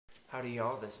Howdy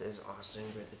y'all, this is Austin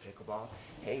with the Pickleball.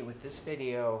 Hey, with this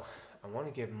video, I want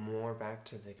to give more back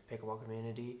to the pickleball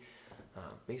community.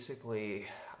 Basically,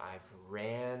 I've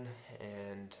ran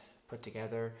and put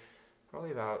together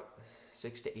probably about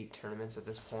 6 to 8 tournaments at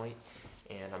this point,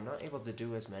 and I'm not able to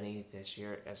do as many this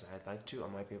year as I'd like to. I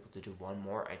might be able to do one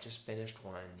more. I just finished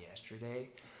one yesterday,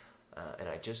 and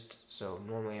so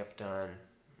normally I've done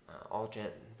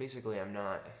basically I'm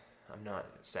not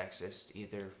sexist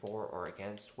either for or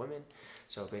against women.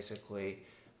 So basically,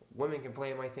 women can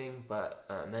play my thing, but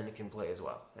men can play as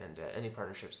well, and any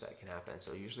partnerships that can happen.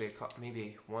 So usually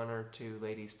maybe 1 or 2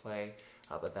 ladies play,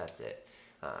 but that's it.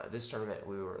 This tournament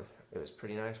it was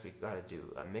pretty nice. We got to do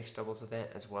a mixed doubles event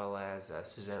as well as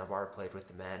Susanna Barr played with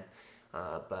the men.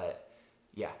 But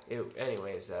yeah,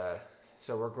 anyways.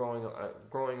 So we're growing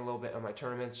a little bit on my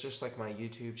tournaments, just like my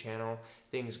YouTube channel.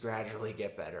 Things gradually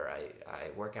get better. I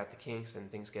work out the kinks and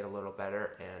things get a little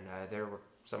better, and there were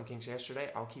some kinks yesterday.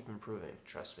 I'll keep improving,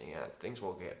 trust me, things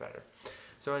will get better.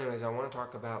 So anyways, I want to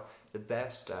talk about the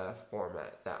best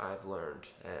format that I've learned,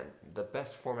 and the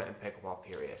best format in pickleball,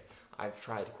 period. I've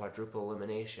tried quadruple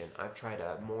elimination. I've tried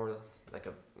a more, like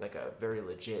a very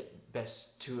legit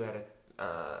best 2 out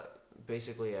of,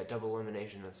 basically a double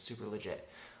elimination that's super legit.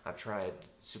 I've tried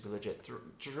super legit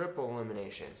triple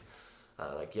eliminations.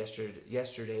 Like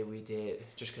yesterday we did,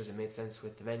 just because it made sense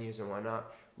with the venues and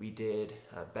whatnot, we did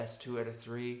best 2 out of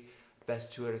 3,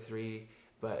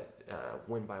 but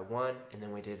win by 1, and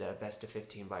then we did best of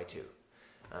 15 by 2.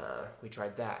 We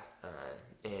tried that,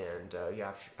 and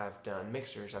yeah, I've done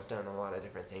mixers, I've done a lot of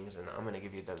different things, and I'm going to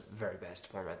give you the very best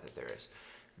format that there is.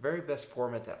 Very best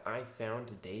format that I found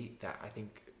to date that I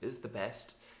think is the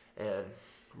best, and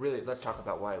really, let's talk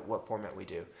about what format we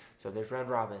do. So there's round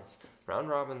robins. Round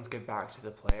robins give back to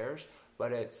the players,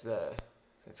 but it's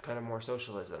kind of more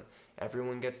socialism.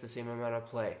 Everyone gets the same amount of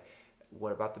play.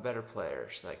 What about the better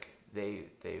players? Like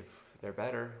they're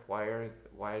better. Why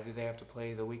do they have to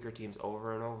play the weaker teams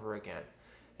over and over again?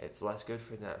 It's less good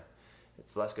for them.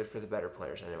 It's less good for the better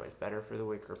players, anyways. Better for the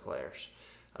weaker players.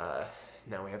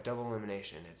 Now we have double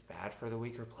elimination. It's bad for the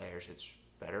weaker players. It's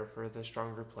better for the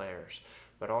stronger players.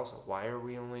 But also, why are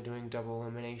we only doing double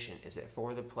elimination? Is it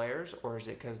for the players, or is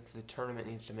it because the tournament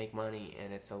needs to make money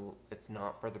and it's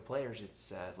not for the players?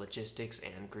 It's logistics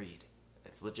and greed.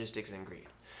 It's logistics and greed.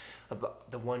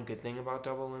 But the one good thing about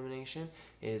double elimination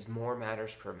is more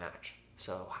matters per match.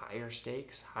 So higher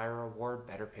stakes, higher reward,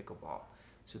 better pickleball.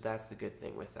 So that's the good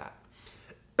thing with that.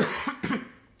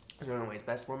 So anyways,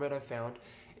 best format I've found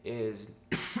is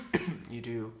you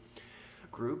do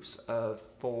groups of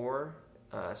 4,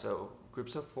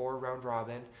 groups of 4 round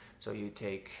robin. So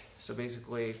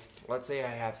basically, let's say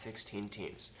I have 16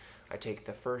 teams. I take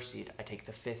the 1st seed, I take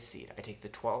the 5th seed, I take the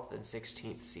 12th and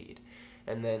 16th seed.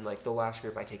 And then like the last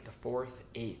group, I take the 4th,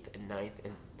 8th, and 9th,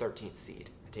 and 13th seed.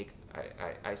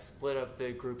 I split up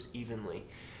the groups evenly.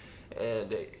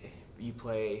 And you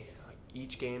play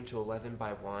each game to 11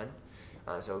 by 1.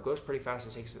 So it goes pretty fast.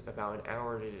 It takes about an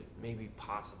hour to maybe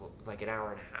like an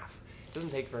hour and a half. It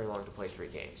doesn't take very long to play 3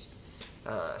 games.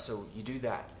 So you do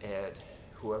that, and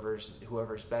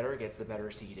whoever's better gets the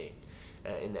better seeding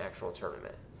in the actual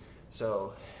tournament.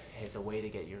 So it's a way to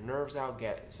get your nerves out,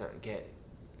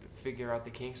 figure out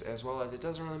the kinks, as well as it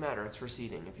doesn't really matter. It's for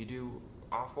seeding. If you do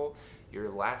awful, your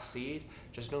last seed,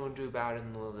 just don't do bad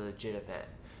in the legit event.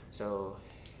 So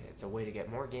it's a way to get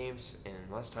more games in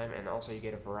less time, and also you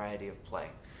get a variety of play.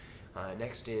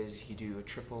 Next is you do a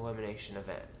triple elimination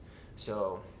event.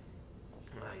 So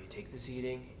you take the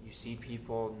seeding, you seed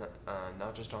people,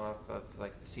 not just off of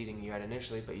like the seeding you had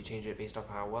initially, but you change it based off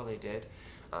how well they did.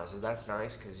 So that's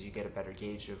nice because you get a better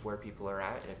gauge of where people are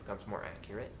at, and it becomes more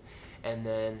accurate. And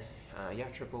then, yeah,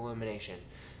 triple elimination.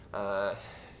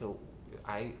 So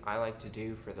I like to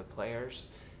do for the players,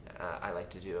 I like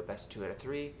to do a best 2 out of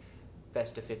 3,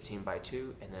 best of 15 by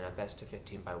 2, and then a best of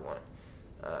 15 by 1.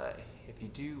 If you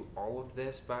do all of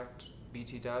this back to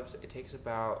BT dubs, it takes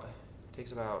about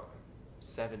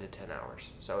 7 to 10 hours.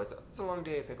 So it's a long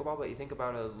day of pickleball, but you think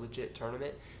about a legit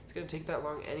tournament, it's going to take that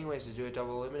long anyways to do a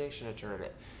double elimination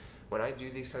tournament. When I do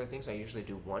these kind of things, I usually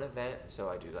do one event, so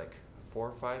I do like 4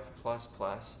 or 5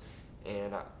 plus,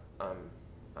 and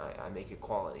I make it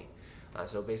quality.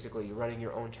 So basically, you're running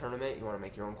your own tournament, you want to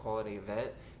make your own quality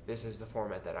event, this is the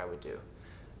format that I would do.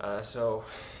 So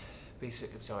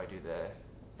I do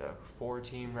the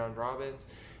 4-team round robins,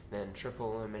 then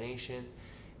triple elimination,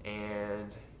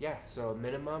 and yeah, so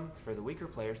minimum for the weaker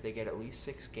players, they get at least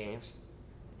 6 games,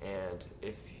 and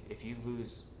if you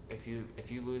lose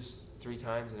 3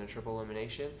 times in a triple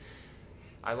elimination,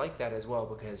 I like that as well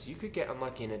because you could get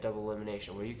unlucky in a double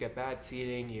elimination where you get bad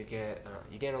seeding, you get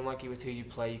unlucky with who you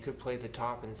play. You could play the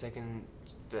top and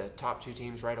the top two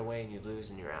teams right away and you lose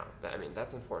and you're out. I mean,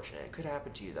 that's unfortunate. It could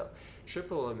happen to you though.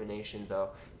 Triple elimination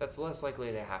though, that's less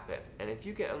likely to happen. And if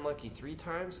you get unlucky 3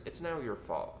 times, it's now your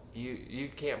fault. You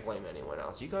can't blame anyone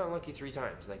else. You got unlucky 3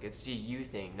 times. Like, it's the you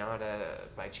thing, not a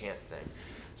by chance thing.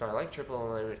 So I like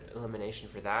triple elimination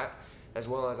for that, as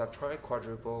well as I've tried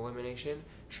quadruple elimination.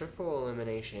 Triple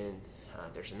elimination,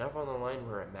 there's enough on the line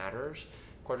where it matters.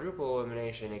 Quadruple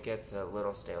elimination, it gets a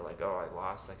little stale, like, oh, I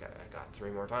lost, like I got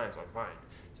 3 more times, I'm fine.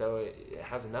 So it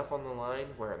has enough on the line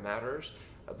where it matters,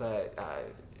 but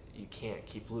you can't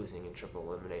keep losing in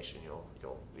triple elimination.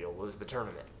 You'll lose the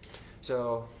tournament.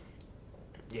 So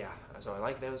yeah, so I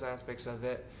like those aspects of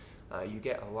it. You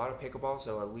get a lot of pickleball,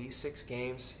 so at least 6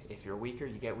 games. If you're weaker,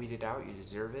 you get weeded out. You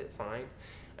deserve it, fine.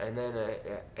 And then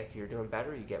if you're doing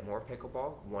better, you get more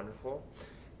pickleball, wonderful.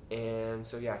 And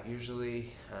so yeah,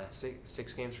 usually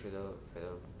 6 games for the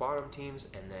bottom teams,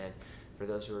 and then for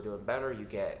those who are doing better, you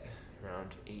get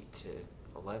around 8 to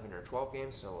 11 or 12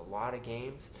 games. So a lot of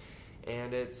games,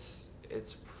 and it's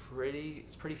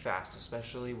pretty fast,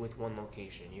 especially with one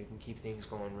location. You can keep things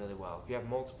going really well. If you have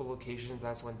multiple locations,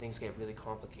 that's when things get really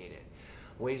complicated.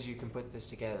 Ways you can put this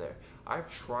together. I've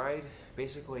tried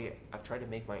to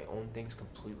make my own things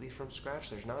completely from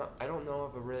scratch. I don't know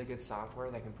of a really good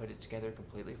software that can put it together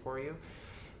completely for you,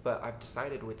 but I've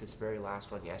decided with this very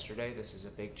last one yesterday, this is a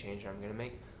big change I'm going to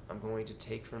make. I'm going to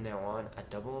take from now on a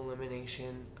double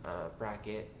elimination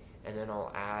bracket, and then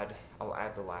I'll add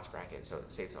the last bracket, so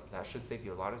that should save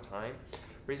you a lot of time.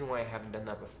 Reason why I haven't done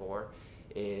that before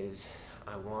is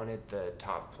I wanted the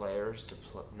top players to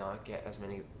not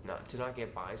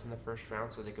get buys in the first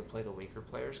round, so they could play the weaker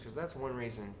players, because that's one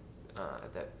reason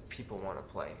that people want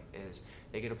to play, is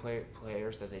they get to play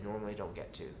players that they normally don't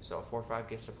get to. So a 4-5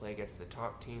 gets to play against the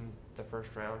top team the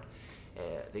first round,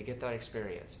 and they get that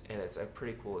experience, and it's a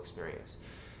pretty cool experience.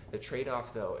 The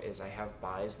trade-off though is I have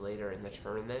buys later in the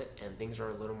tournament, and things are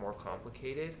a little more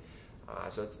complicated.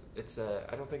 So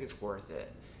I don't think it's worth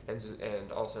it.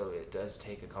 And also it does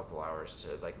take a couple hours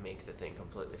to like make the thing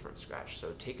completely from scratch.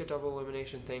 So take a double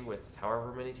elimination thing with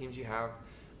however many teams you have,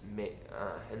 and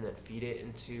then feed it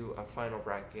into a final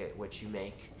bracket which you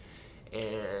make.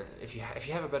 And if you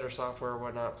have a better software or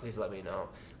whatnot, please let me know.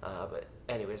 But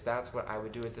anyways, that's what I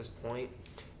would do at this point,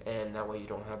 and that way you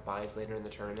don't have buys later in the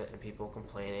tournament and people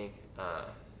complaining.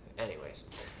 Anyways,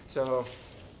 so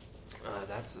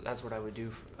that's what I would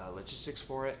do. Logistics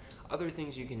for it. Other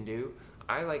things you can do.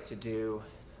 I like to do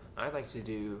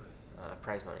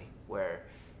prize money, where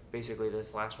basically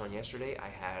this last one yesterday, I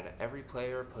had every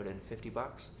player put in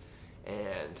 $50,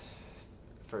 and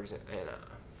for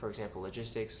example,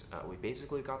 logistics, we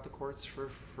basically got the courts for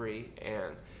free,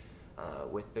 and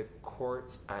with the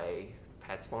courts, I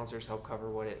had sponsors help cover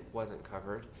what it wasn't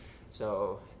covered,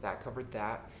 so that covered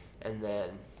that, and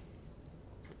then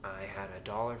I had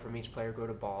 $1 from each player go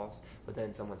to balls, but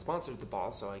then someone sponsored the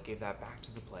balls, so I gave that back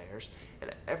to the players,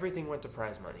 and everything went to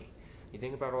prize money. You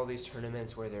think about all these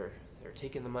tournaments where they're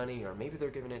taking the money, or maybe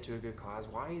they're giving it to a good cause.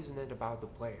 Why isn't it about the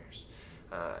players?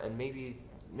 And maybe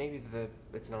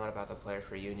it's not about the player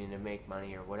for you need to make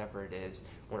money or whatever it is.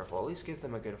 Wonderful. At least give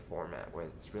them a good format where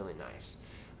it's really nice.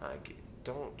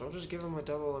 Don't just give them a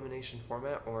double elimination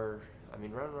format, or I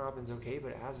mean, round robin's okay,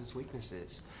 but it has its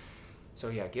weaknesses. So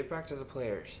yeah, give back to the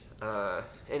players.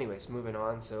 Anyways, moving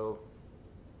on. So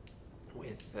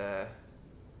with the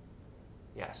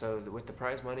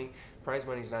prize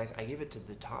money's nice. I give it to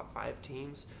the top 5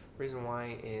 teams. Reason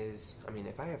why is, I mean,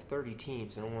 if I have 30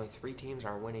 teams and only 3 teams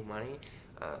are winning money,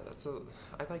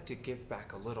 I'd like to give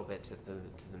back a little bit to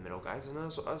the middle guys, and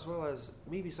as well as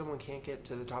maybe someone can't get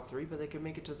to the top 3, but they can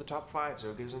make it to the top 5,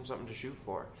 so it gives them something to shoot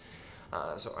for.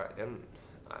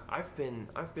 I've been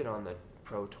on the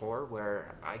pro tour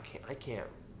where I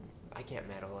can't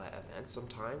medal at events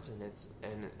sometimes,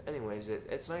 and anyways,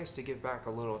 it's nice to give back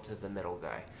a little to the middle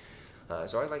guy.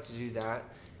 So I like to do that,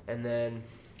 and then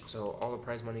so all the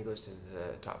prize money goes to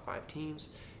the top 5 teams.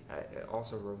 It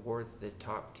also rewards the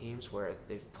top teams where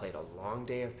they've played a long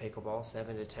day of pickleball.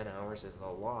 7 to 10 hours is a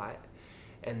lot,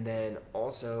 and then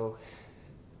also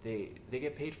they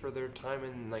get paid for their time,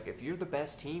 and like if you're the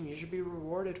best team, you should be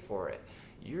rewarded for it.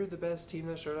 You're the best team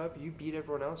that showed up. You beat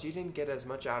everyone else. You didn't get as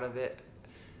much out of it.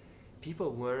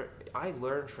 I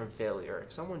learned from failure.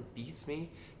 If someone beats me,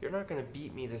 you're not going to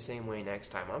beat me the same way next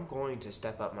time. I'm going to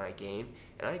step up my game,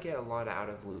 and I get a lot out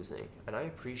of losing, and I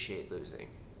appreciate losing,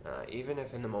 even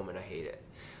if in the moment I hate it.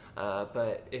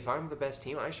 But if I'm the best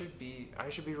team, I should be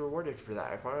rewarded for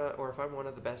that. If I'm one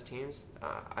of the best teams,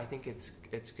 I think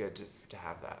it's good to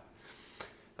have that.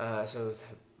 So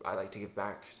I like to give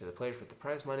back to the players with the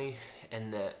prize money,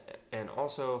 and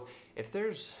also if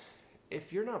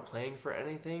you're not playing for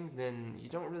anything, then you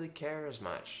don't really care as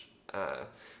much.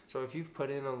 So if you've put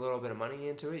in a little bit of money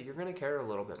into it, you're going to care a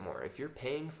little bit more. If you're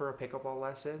paying for a pickleball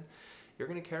lesson, you're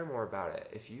going to care more about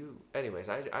it. Anyways,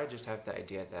 I just have the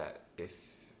idea that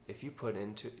if you put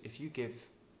into, if you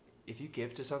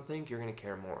give to something, you're going to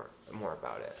care more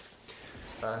about it.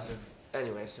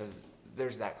 So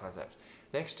there's that concept.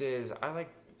 Next is,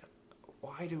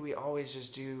 why do we always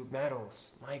just do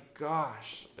medals? My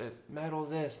gosh, medal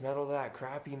this, medal that,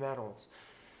 crappy medals.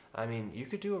 I mean, you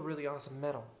could do a really awesome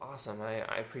medal. Awesome,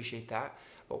 I appreciate that.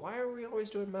 But why are we always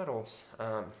doing medals?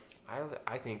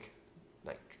 I think,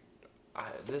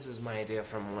 this is my idea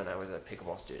from when I was a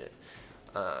pickleball student.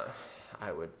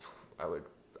 I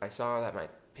saw that my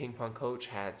ping pong coach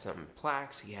had some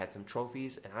plaques, he had some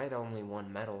trophies, and I'd only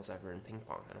won medals ever in ping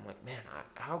pong. And I'm like, man,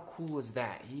 how cool is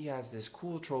that? He has this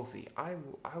cool trophy. I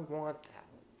want that.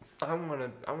 I want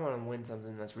to win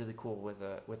something that's really cool with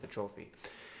a trophy.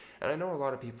 And I know a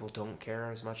lot of people don't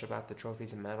care as much about the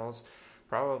trophies and medals,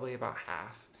 probably about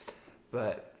half.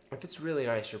 But if it's really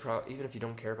nice, even if you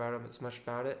don't care about them as much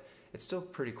about it, it's still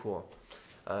pretty cool.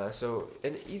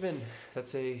 And even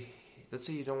let's say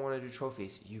you don't want to do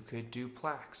trophies, you could do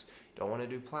plaques. You don't want to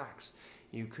do plaques,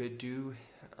 you could do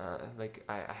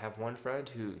I have one friend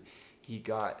who he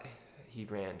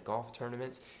ran golf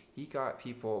tournaments. He got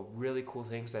people really cool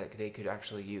things that they could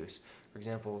actually use. For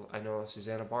example, I know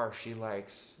Susanna Barr, she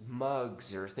likes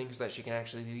mugs or things that she can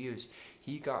actually use.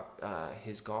 He got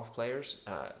his golf players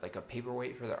like a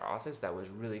paperweight for their office that was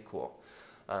really cool.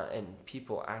 And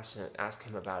people ask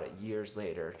him about it years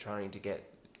later, trying to get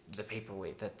the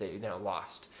paperweight that they now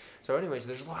lost. So anyways,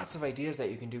 there's lots of ideas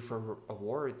that you can do for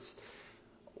awards.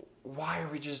 Why are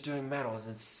we just doing medals?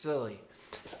 It's silly.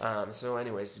 So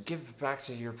anyways, give back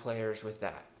to your players with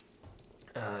that.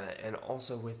 And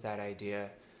also with that idea,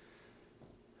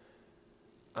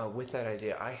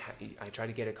 I try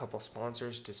to get a couple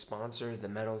sponsors to sponsor the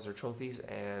medals or trophies,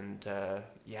 and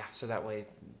so that way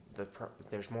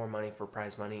there's more money for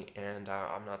prize money, and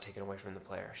I'm not taking away from the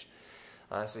players.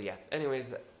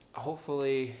 Anyways,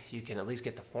 hopefully you can at least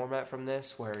get the format from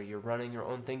this, where you're running your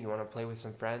own thing, you want to play with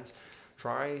some friends.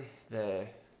 Try the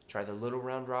little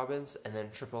round robins and then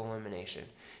triple elimination.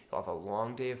 You'll have a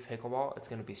long day of pickleball. It's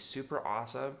going to be super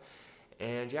awesome,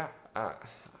 and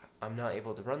I'm not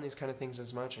able to run these kind of things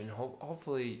as much, and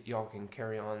hopefully y'all can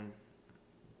carry on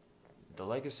the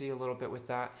legacy a little bit with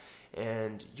that,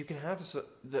 and you can have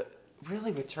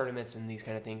really with tournaments and these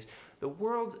kind of things, the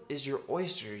world is your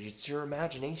oyster. It's your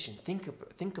imagination. Think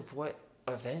of what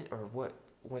event or what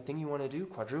thing you want to do,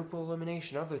 quadruple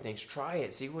elimination, other things. Try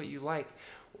it, see what you like.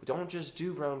 Don't just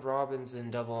do round robins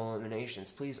and double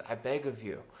eliminations, please, I beg of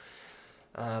you.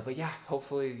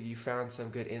 Hopefully you found some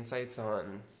good insights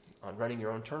on running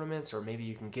your own tournaments, or maybe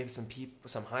you can give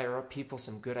some higher up people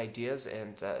some good ideas,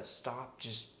 and stop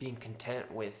just being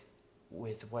content with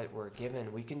what we're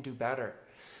given. We can do better.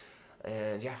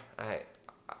 And I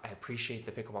appreciate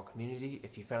the pickleball community.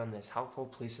 If you found this helpful,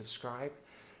 please subscribe.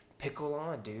 Pickle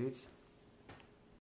on, dudes.